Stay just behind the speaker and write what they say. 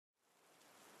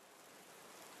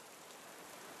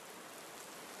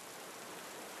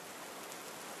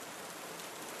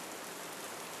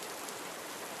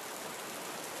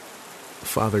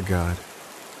Father God,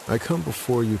 I come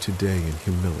before you today in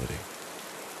humility,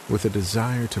 with a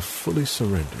desire to fully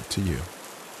surrender to you.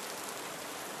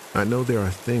 I know there are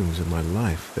things in my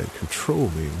life that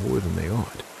control me more than they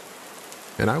ought,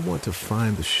 and I want to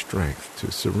find the strength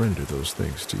to surrender those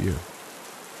things to you.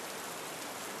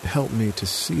 Help me to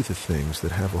see the things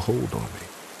that have a hold on me,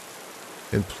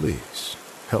 and please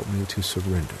help me to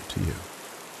surrender to you.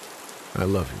 I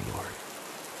love you, Lord.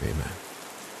 Amen.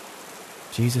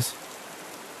 Jesus,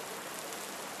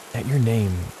 at your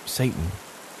name, Satan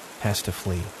has to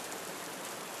flee.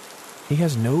 He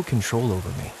has no control over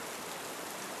me.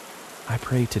 I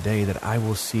pray today that I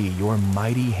will see your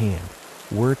mighty hand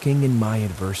working in my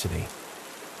adversity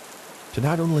to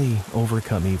not only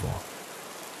overcome evil,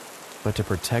 but to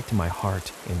protect my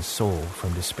heart and soul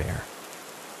from despair.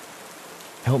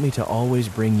 Help me to always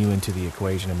bring you into the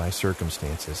equation of my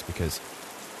circumstances, because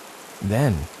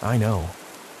then I know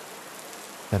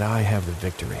that I have the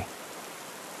victory.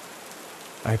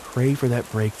 I pray for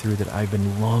that breakthrough that I've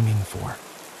been longing for.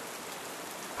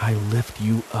 I lift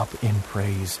you up in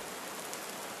praise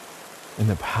in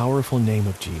the powerful name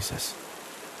of Jesus.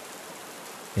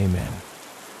 Amen.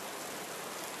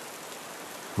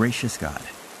 Gracious God,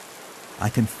 I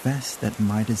confess that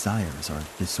my desires are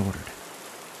disordered.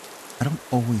 I don't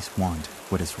always want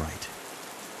what is right,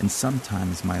 and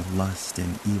sometimes my lust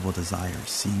and evil desires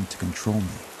seem to control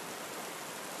me.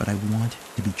 But I want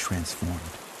to be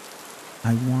transformed.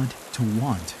 I want to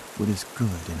want what is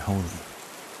good and holy.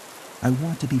 I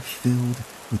want to be filled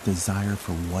with desire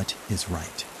for what is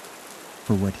right,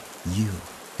 for what you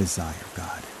desire,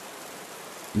 God.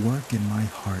 Work in my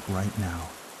heart right now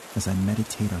as I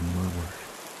meditate on your word.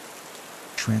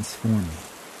 Transform me.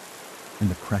 In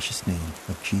the precious name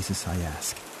of Jesus I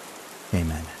ask.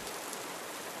 Amen.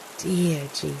 Dear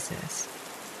Jesus,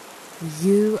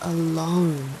 you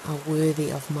alone are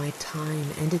worthy of my time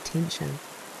and attention.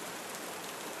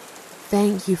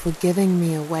 Thank you for giving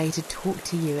me a way to talk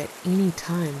to you at any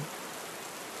time.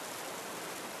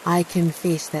 I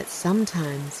confess that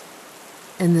sometimes,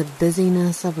 in the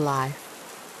busyness of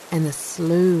life and the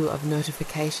slew of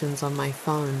notifications on my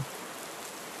phone,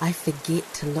 I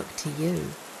forget to look to you.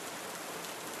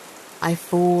 I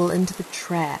fall into the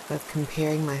trap of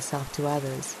comparing myself to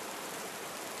others.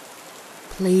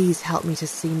 Please help me to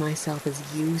see myself as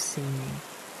you see me,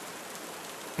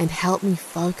 and help me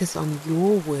focus on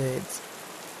your words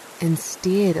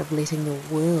instead of letting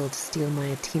the world steal my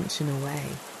attention away.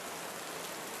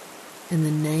 In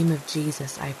the name of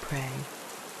Jesus I pray.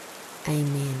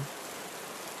 Amen.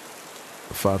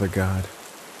 Father God,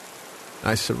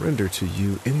 I surrender to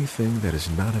you anything that is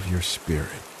not of your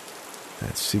spirit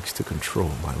that seeks to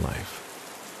control my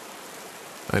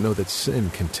life. I know that sin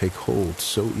can take hold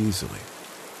so easily,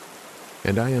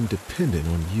 and I am dependent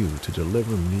on you to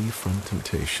deliver me from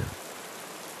temptation.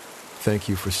 Thank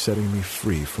you for setting me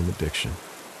free from addiction.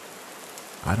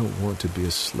 I don't want to be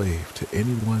a slave to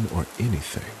anyone or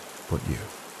anything but you.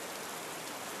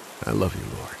 I love you,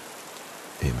 Lord.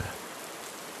 Amen.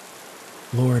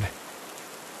 Lord,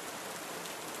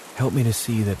 help me to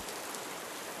see that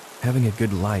having a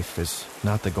good life is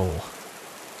not the goal.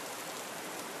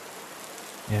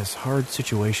 As hard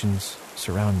situations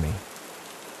surround me,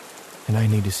 and I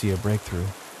need to see a breakthrough,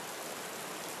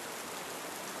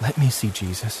 let me see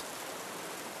Jesus,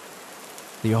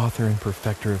 the author and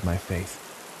perfecter of my faith.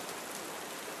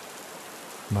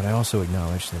 But I also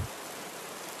acknowledge that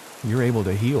you're able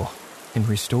to heal and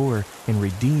restore and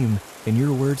redeem, and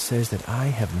your word says that I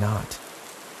have not,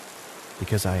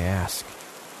 because I ask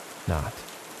not.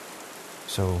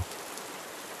 So,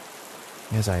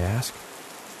 as I ask,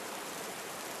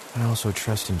 I also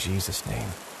trust in Jesus' name.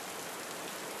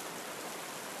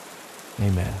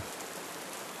 Amen.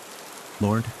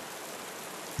 Lord,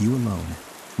 you alone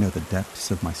know the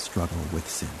depths of my struggle with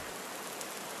sin.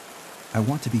 I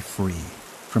want to be free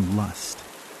from lust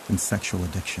and sexual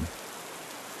addiction.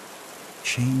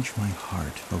 Change my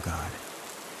heart, O God.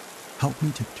 Help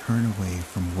me to turn away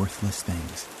from worthless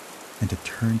things and to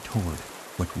turn toward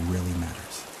what really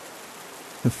matters.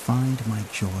 To find my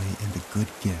joy in the good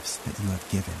gifts that you have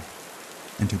given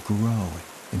and to grow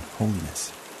in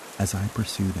holiness as I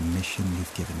pursue the mission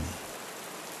you've given me.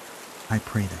 I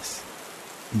pray this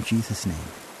in Jesus'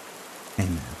 name.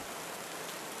 Amen.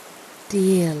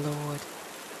 Dear Lord,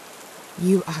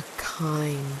 you are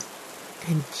kind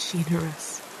and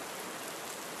generous.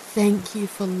 Thank you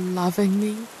for loving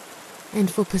me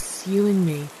and for pursuing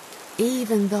me,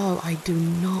 even though I do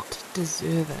not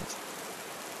deserve it.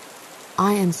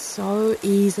 I am so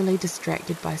easily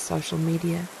distracted by social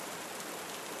media.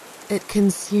 It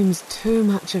consumes too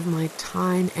much of my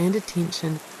time and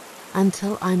attention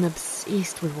until I'm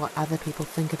obsessed with what other people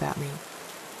think about me.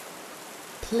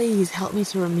 Please help me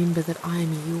to remember that I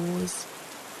am yours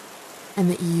and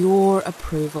that your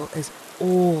approval is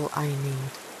all I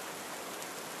need.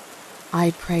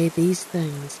 I pray these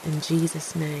things in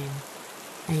Jesus' name.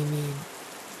 Amen.